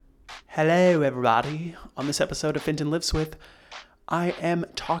Hello, everybody. On this episode of Fintan Lives With, I am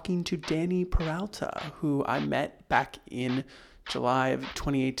talking to Daniel Peralta, who I met back in July of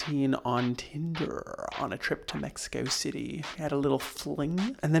 2018 on Tinder on a trip to Mexico City. We had a little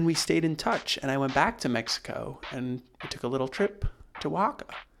fling, and then we stayed in touch, and I went back to Mexico, and we took a little trip to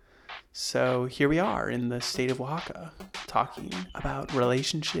Oaxaca. So here we are in the state of Oaxaca, talking about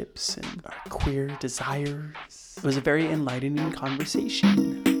relationships and our queer desires. It was a very enlightening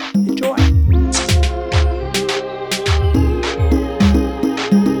conversation. Enjoy!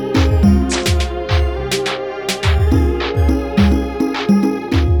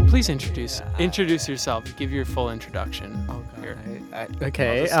 Please introduce yourself. Give your full introduction.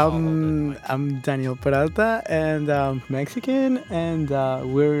 Okay, I'm Daniel Peralta, and I'm Mexican, and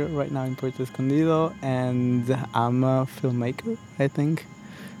we're right now in Puerto Escondido, and I'm a filmmaker, I think.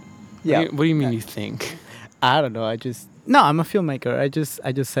 Yeah. What do you mean you think? I don't know. I'm a filmmaker. I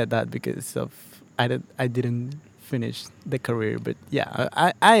just said that because of I didn't finish the career, but yeah,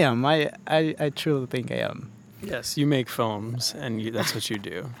 I am. I truly think I am. Yes, you make films, and that's what you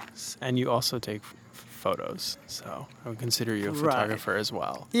do, and you also take photos. So I would consider you a photographer as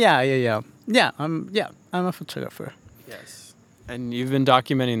well. Yeah. I'm a photographer. Yes, and you've been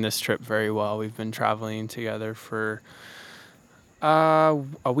documenting this trip very well. We've been traveling together for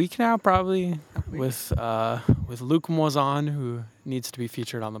a week now, probably, with Luke Moizan, who needs to be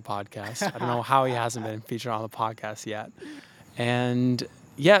featured on the podcast. I don't know how he hasn't been featured on the podcast yet. And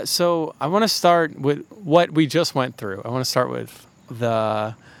yeah, so I want to start with what we just went through. I want to start with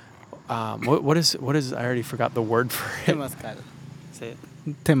the what is I already forgot the word for it. Temazcal. Say it.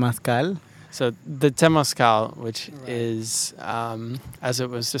 Temazcal. So the temazcal, which is, as it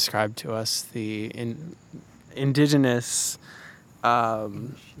was described to us, the indigenous,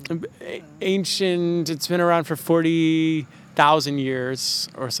 ancient. It's been around for 40,000 years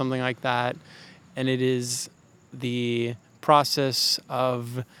or something like that, and it is the process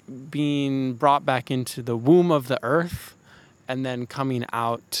of being brought back into the womb of the earth and then coming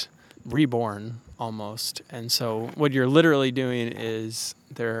out reborn almost. And so what you're literally doing is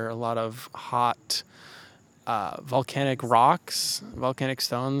there are a lot of hot volcanic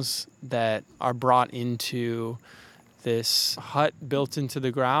stones that are brought into this hut built into the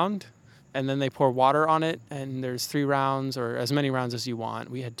ground, and then they pour water on it, and there's 3 rounds or as many rounds as you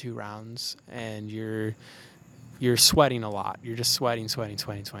want. We had 2 rounds, and you're sweating a lot. You're just sweating.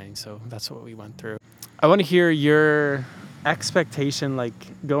 So that's what we went through. I want to hear your expectation, like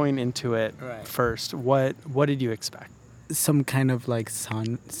going into it first. What did you expect? Some kind of like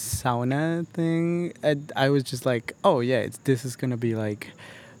sauna thing. I was just like, oh yeah, this is gonna be like.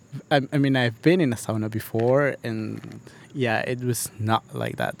 I mean, I've been in a sauna before, and yeah, it was not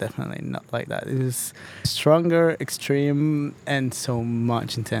like that. Definitely not like that. It was stronger, extreme, and so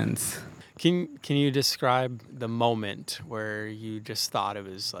much intense. Can you describe the moment where you just thought it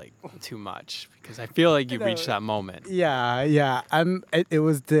was like too much? Because I feel like you reached that moment. Yeah. It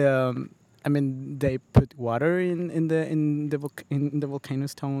was the. I mean, they put water in the volcano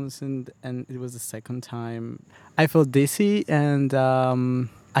stones, and it was the second time. I felt dizzy, and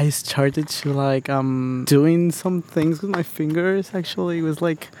I started to like doing some things with my fingers. Actually, it was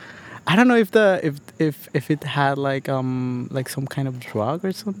like, I don't know if it had like some kind of drug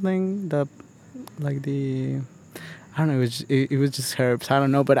or something. I don't know. It was just herbs. I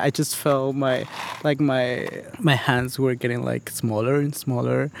don't know, but I just felt my hands were getting like smaller and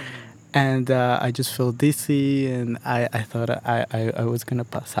smaller, and I just felt dizzy, and I thought I was gonna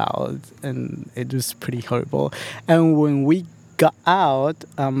pass out, and it was pretty horrible. And when we got out,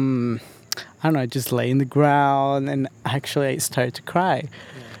 I don't know, I just lay in the ground, and actually I started to cry.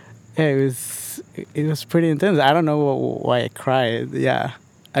 Yeah, it was pretty intense. I don't know why I cried. Yeah,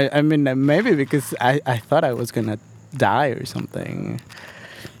 I mean, maybe because I thought I was gonna die or something.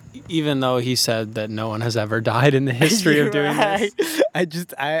 Even though he said that no one has ever died in the history of doing this. I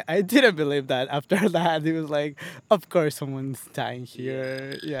didn't believe that. After that, he was like, of course someone's dying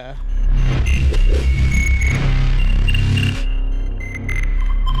here. Yeah.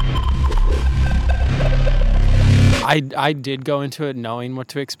 I did go into it knowing what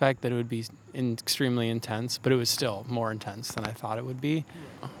to expect, that it would be extremely intense, but it was still more intense than I thought it would be.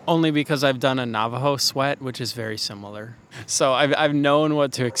 Only because I've done a Navajo sweat, which is very similar. So I've known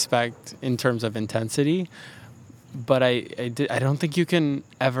what to expect in terms of intensity, but I don't think you can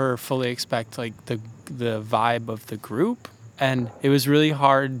ever fully expect like the vibe of the group. And it was really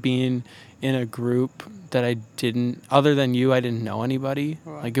hard being in a group that I didn't, other than you, I didn't know anybody.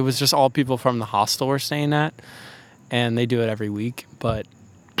 Right. Like it was just all people from the hostel we're staying at, and they do it every week. But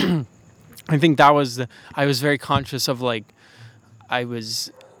I think I was very conscious of like, I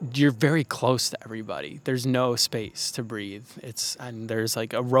was you're very close to everybody. There's no space to breathe. And there's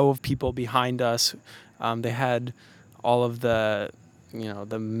like a row of people behind us. They had all of the,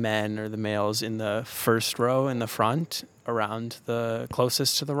 the men or the males in the first row in the front around the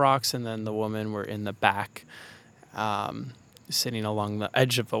closest to the rocks, and then the women were in the back, sitting along the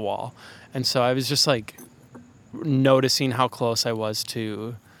edge of the wall. And so I was just like noticing how close I was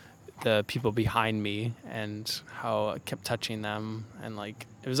to the people behind me and how I kept touching them, and like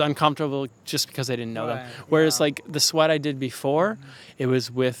it was uncomfortable just because I didn't know them. Whereas like the sweat I did before, it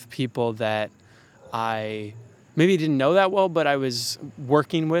was with people that I maybe didn't know that well, but I was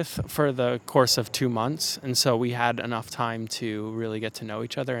working with for the course of 2 months. And so we had enough time to really get to know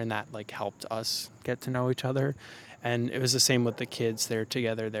each other, and that like helped us get to know each other. And it was the same with the kids. They're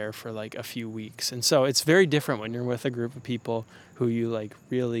together there for like a few weeks. And so it's very different when you're with a group of people who you like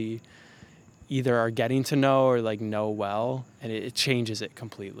really either are getting to know or like know well, and it changes it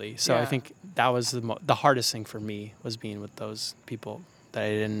completely. So I think that was the hardest thing for me, was being with those people that I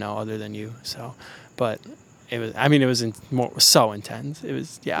didn't know other than you. So, but it was so intense. It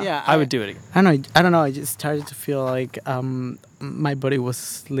was, I would do it again. I don't know. I just started to feel like my body was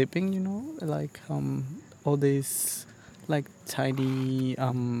sleeping, like all these like tiny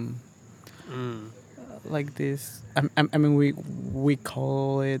like this. I mean, we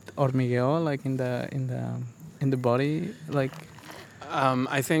call it hormigueo, like in the body, like.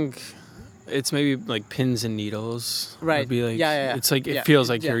 I think it's maybe like pins and needles. Right. Would be like, yeah. It's like it feels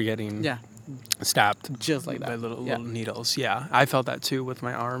like you're getting stabbed just like that by little needles. Yeah, I felt that too with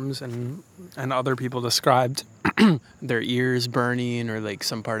my arms, and other people described their ears burning, or like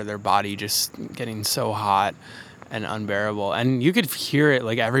some part of their body just getting so hot and unbearable. And you could hear it,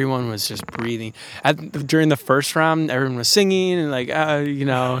 like everyone was just breathing. During the first round, everyone was singing, and like,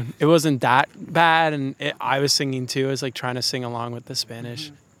 it wasn't that bad. And I was singing too. I was like trying to sing along with the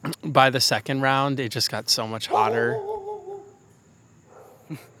Spanish. Mm-hmm. By the second round, it just got so much hotter. Oh,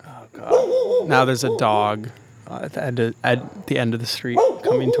 God. Now there's a dog at the end of the street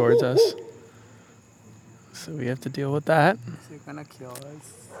coming towards us. So we have to deal with that. They're gonna kill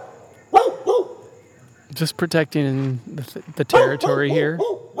us. Just protecting the territory here.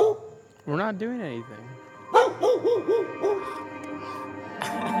 We're not doing anything.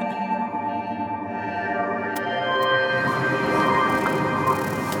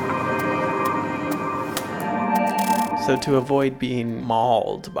 So to avoid being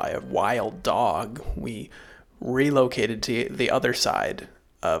mauled by a wild dog, we relocated to the other side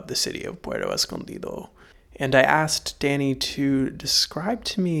of the city of Puerto Escondido. And I asked Danny to describe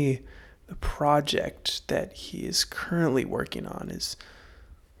to me the project that he is currently working on, is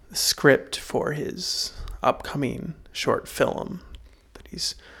the script for his upcoming short film that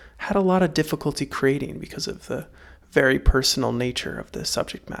he's had a lot of difficulty creating because of the very personal nature of the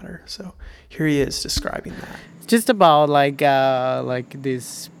subject matter. So here he is describing that. It's just about like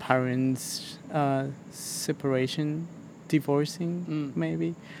these parents separation, divorcing,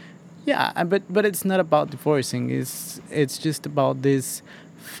 maybe. Yeah, but it's not about divorcing. It's just about this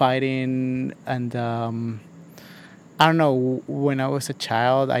fighting, and I don't know, when I was a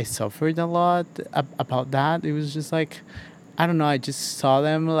child I suffered a lot about that. It was just like, I don't know, I just saw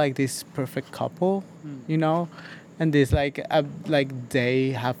them like this perfect couple, and this like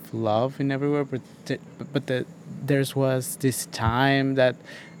they have love in everywhere, but there was this time that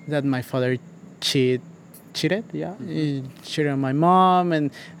my father cheated. He cheated on my mom,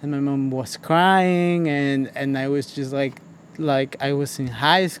 and my mom was crying, and I was just like I was in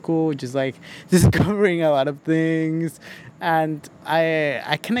high school, just like discovering a lot of things, and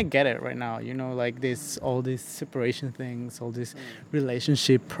I kind of get it right now, like all these separation things, all these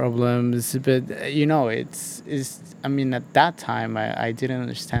relationship problems, but it's I mean, at that time I didn't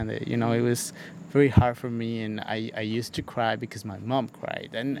understand it, it was very hard for me, and I used to cry because my mom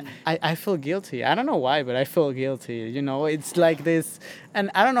cried, and I feel guilty. I don't know why, but I feel guilty. It's like this, and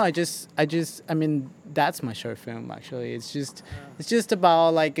I don't know. I mean, that's my short film. Actually, it's just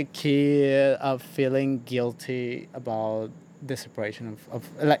about like a kid of feeling guilty about the separation of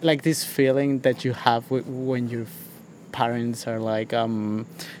like this feeling that you have when your parents are like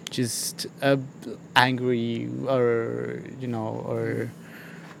just angry, or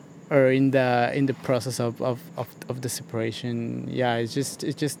in the process of the separation. Yeah, it's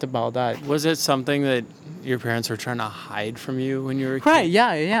just about that. Was it something that your parents were trying to hide from you when you were a kid? Right,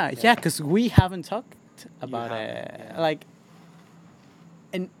 yeah, because we haven't talked about it, like,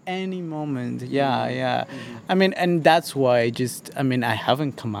 in any moment. Yeah. Mm-hmm. I mean, and that's why I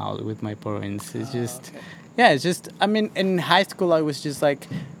haven't come out with my parents. It's just, okay. Yeah, it's just, I mean, in high school I was just like,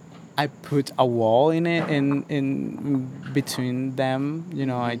 I put a wall in it in between them. You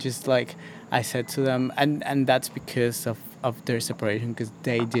know, I just like I said to them, and that's because of their separation, because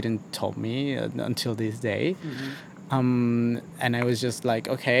they didn't tell me until this day. And I was just like,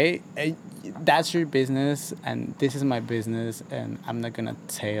 okay, that's your business, and this is my business, and I'm not gonna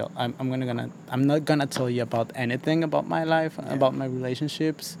tell. I'm not gonna tell you about anything about my life, about my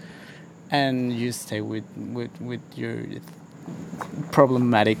relationships, and you stay with your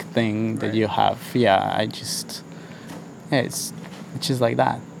problematic thing that you have. Yeah, it's just like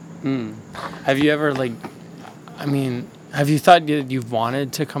that. Have you ever like, I mean, have you thought you've wanted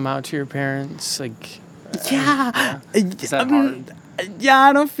to come out to your parents? Like, Yeah. is that hard? Yeah,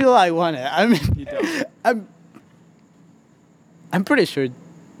 I don't feel I want it. I mean, You don't. I'm pretty sure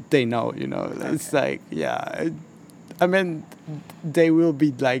they know. You know, it's like, yeah. I mean, they will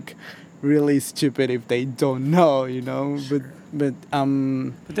be like really stupid if they don't know. You know, but But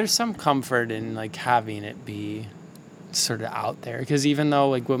there's some comfort in like having it be sort of out there, because even though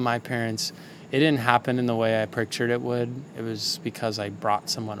like with my parents, it didn't happen in the way I pictured it would. It was because I brought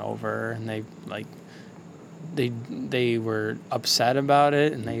someone over, and they were upset about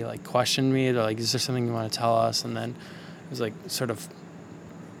it, and they like questioned me. They're like, "Is there something you want to tell us?" And then it was like sort of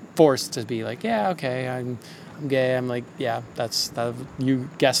forced to be like, "Yeah, okay, I'm gay." I'm like, "Yeah, that you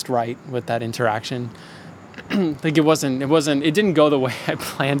guessed right with that interaction." Like it didn't go the way I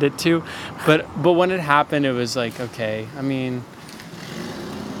planned it to, but when it happened, it was like, okay. I mean,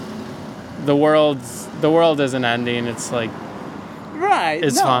 the world isn't ending. It's like, right,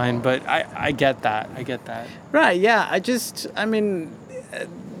 it's no. fine. But I get that. Right, yeah. I mean,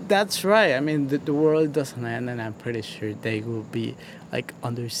 that's right. I mean, the world doesn't end, and I'm pretty sure they will be like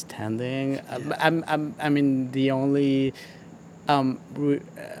understanding. I mean, the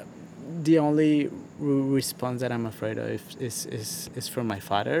only response that I'm afraid of is from my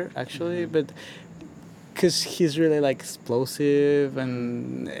father, actually, but because he's really like explosive,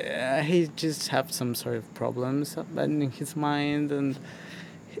 and he just have some sort of problems in his mind, and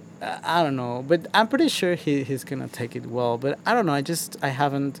I don't know, but I'm pretty sure he's gonna take it well. But I don't know. I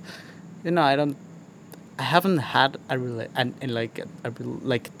haven't, I haven't had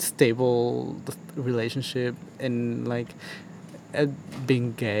like stable relationship in like uh,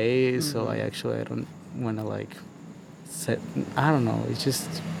 being gay. So I don't want to like set. I don't know. It's just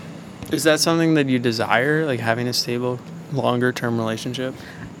Is that something that you desire, like having a stable, longer term relationship?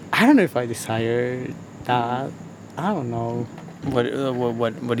 I don't know if I desire that. I don't know. What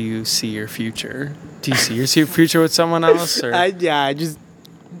do you see your future? Do you see your future with someone else, or I don't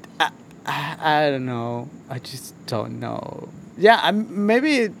know. I just don't know. Yeah,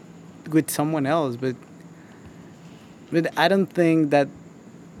 maybe with someone else, but I don't think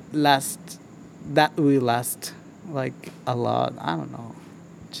last that will last like a lot. I don't know.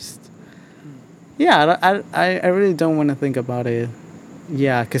 Just yeah, I really don't want to think about it.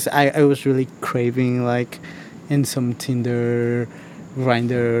 Yeah, because I was really craving like in some Tinder,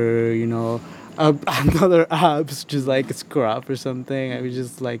 Grinder, another apps, just like Scrap or something. I was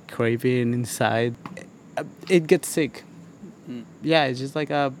just like craving inside. It gets sick. Yeah, it's just like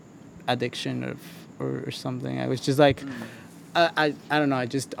a addiction or something. I was just like, I don't know. I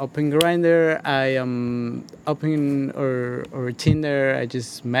just open Grinder. I open or Tinder. I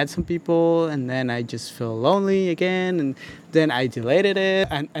just met some people, and then I just feel lonely again, and then I deleted it,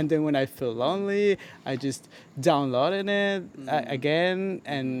 and then when I feel lonely, I just downloaded it again,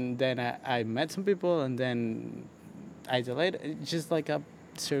 and then I met some people, and then I deleted. It's just like a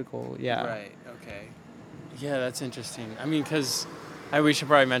circle. Yeah. Right. Okay. Yeah, that's interesting. I mean, because we should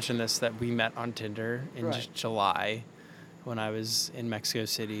probably mention this, that we met on Tinder in Right. July when I was in Mexico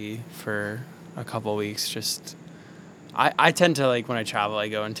City for a couple weeks. Just I tend to, like, when I travel, I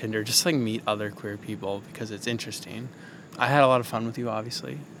go on Tinder just like meet other queer people because it's interesting. I had a lot of fun with you,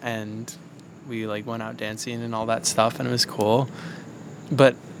 obviously, and we like went out dancing and all that stuff, and it was cool.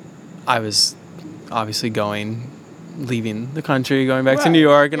 But I was obviously leaving the country, going back to New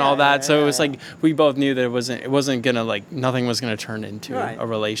York and all that. So it was like we both knew that it wasn't gonna, like, nothing was gonna turn into a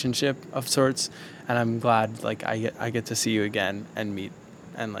relationship of sorts. And I'm glad, like, I get to see you again and meet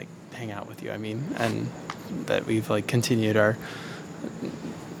and like hang out with you. I mean, and that we've like continued a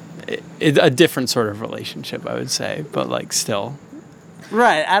different sort of relationship, I would say, but like still.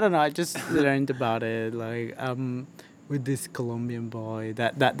 Right. I don't know. I just learned about it like with this Colombian boy.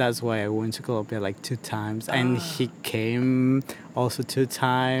 That's why I went to Colombia like 2 times, and he came also 2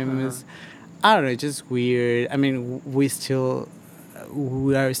 times. I don't know. It's just weird. I mean, we are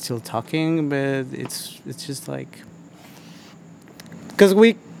still talking, but it's just like because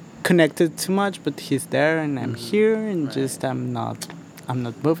we connected too much. But he's there and I'm here, and just I'm I'm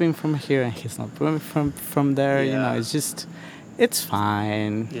not moving from here, and he's not moving from there. You know, Yeah. it's just, it's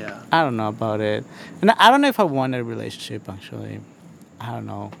fine. Yeah. I don't know about it, and I don't know if I want a relationship actually. I don't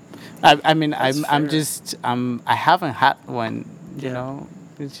know. I mean, That's I'm fair. just I haven't had one. You Yeah. know,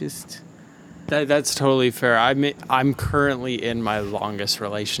 it's just. That's totally fair. I'm currently in my longest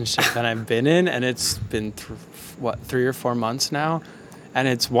relationship that I've been in, and it's been 3 or 4 months now, and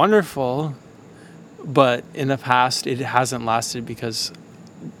it's wonderful. But in the past, it hasn't lasted because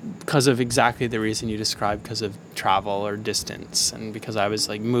of exactly the reason you described, because of travel or distance, and because I was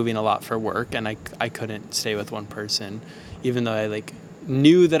like moving a lot for work, and I couldn't stay with one person, even though I like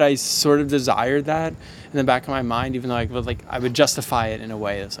knew that I sort of desired that in the back of my mind, even though I would justify it in a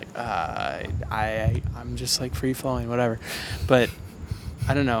way that's like I'm just like free flowing, whatever. But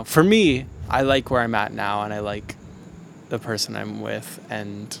I don't know. For me, I like where I'm at now, and I like the person I'm with,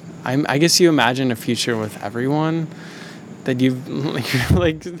 and I guess you imagine a future with everyone that you've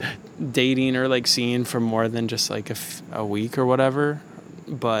like dating or like seeing for more than just like a week or whatever.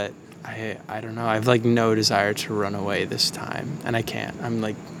 But I don't know. I've like no desire to run away this time, and I can't. I'm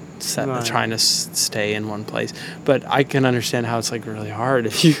like Right. trying to stay in one place. But I can understand how it's like really hard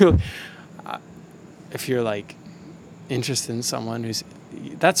if you're like interested in someone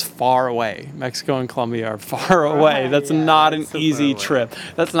that's far away. Mexico and Colombia are far away. That's yeah, not an it's super easy away. trip.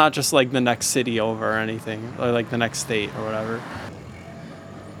 That's not just like the next city over or anything, or like the next state or whatever.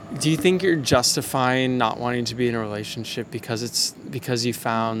 Do you think you're justifying not wanting to be in a relationship because you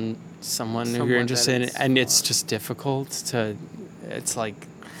found someone who you're Someone interested that in, is and it's far. just difficult to? It's like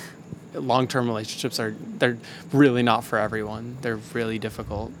long-term relationships they're really not for everyone. They're really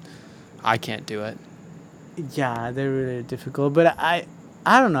difficult. I can't do it. Yeah, they're really difficult, but I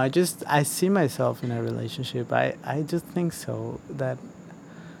don't know. I see myself in a relationship. I just think so that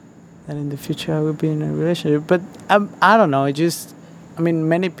in the future I will be in a relationship. But I don't know. I mean,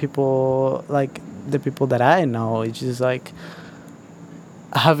 many people, like the people that I know, it's just like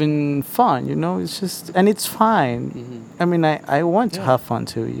having fun. You know, it's just, and it's fine. Mm-hmm. I mean, I want to Yeah. have fun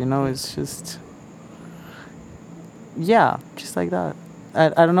too. You know, it's just, yeah, just like that. I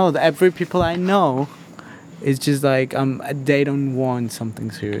don't know. Every people I know, it's just like they don't want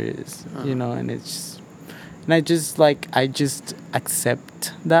something serious, you know, and and I just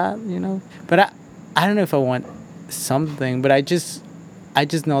accept that, you know. But I don't know if I want something, but I just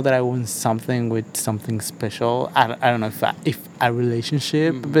know that I want something with something special. I don't know if a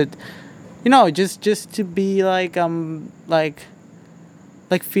relationship, Mm-hmm. but you know, just to be like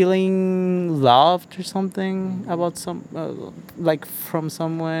feeling loved or something about some like from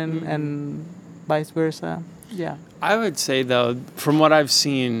someone and vice versa. Yeah. I would say, though, from what I've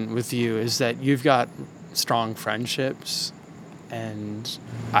seen with you, is that you've got strong friendships. And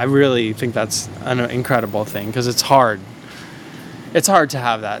I really think that's an incredible thing, because it's hard. It's hard to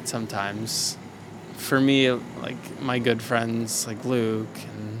have that sometimes. For me, like my good friends, like Luke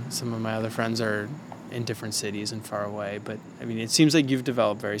and some of my other friends, are in different cities and far away. But I mean, it seems like you've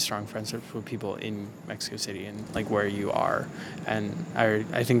developed very strong friendships with people in Mexico City and like where you are. And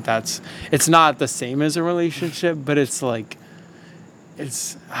I think it's not the same as a relationship, but it's like,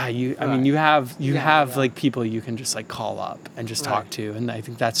 I mean, you have Yeah. like people you can just like call up and just talk Right. to, and I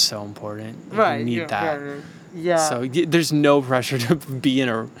think that's so important. Like, Right. you need that. Yeah. So there's no pressure to be in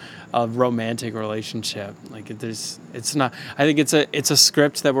a romantic relationship. Like it's not. I think it's a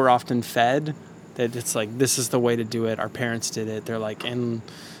script that we're often fed, that it's like this is the way to do it. Our parents did it. They're like, in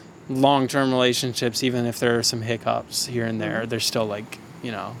long-term relationships, even if there are some hiccups here and there, they're still like,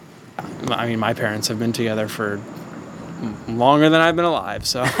 you know. I mean, my parents have been together for longer than I've been alive,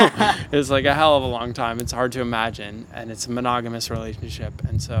 so it's like a hell of a long time. It's hard to imagine, and it's a monogamous relationship,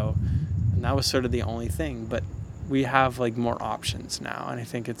 and that was sort of the only thing. But we have like more options now, and I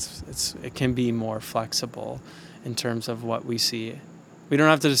think it can be more flexible in terms of what we see. We don't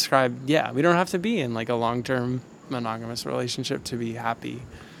have to we don't have to be in like a long-term monogamous relationship to be happy.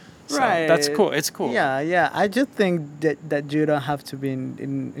 So Right. that's cool. It's cool. Yeah. I just think that you don't have to be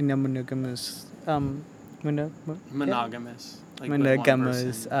in a monogamous Monogamous. Like with one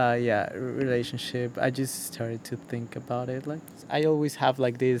monogamous person. relationship. I just started to think about it. Like I always have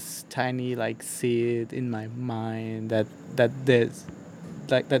like this tiny like seed in my mind that this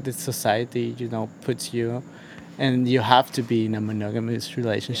like that this society, you know, puts you, and you have to be in a monogamous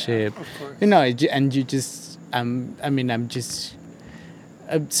relationship. Of course. You know, and you just I mean I'm just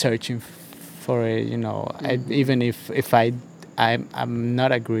searching for it. You know, even if I'm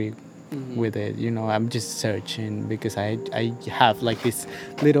not agree with it, you know, I'm just searching because I have like this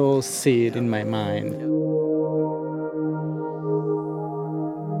little seed in my mind.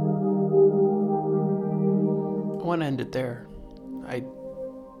 I want to end it there. I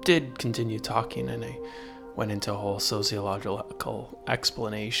did continue talking, and I went into a whole sociological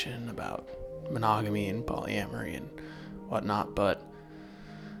explanation about monogamy and polyamory and whatnot, but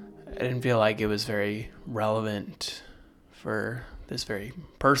I didn't feel like it was very relevant for this very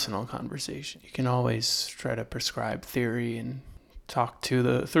personal conversation. You can always try to prescribe theory and talk through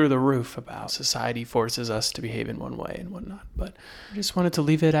the roof about society forces us to behave in one way and whatnot, but I just wanted to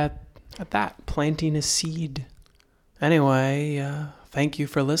leave it at that, planting a seed. Anyway, thank you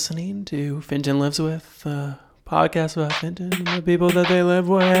for listening to Fintan Lives With, podcast about Fintan and the people that they live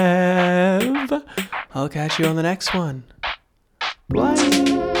with. I'll catch you on the next one. Bye.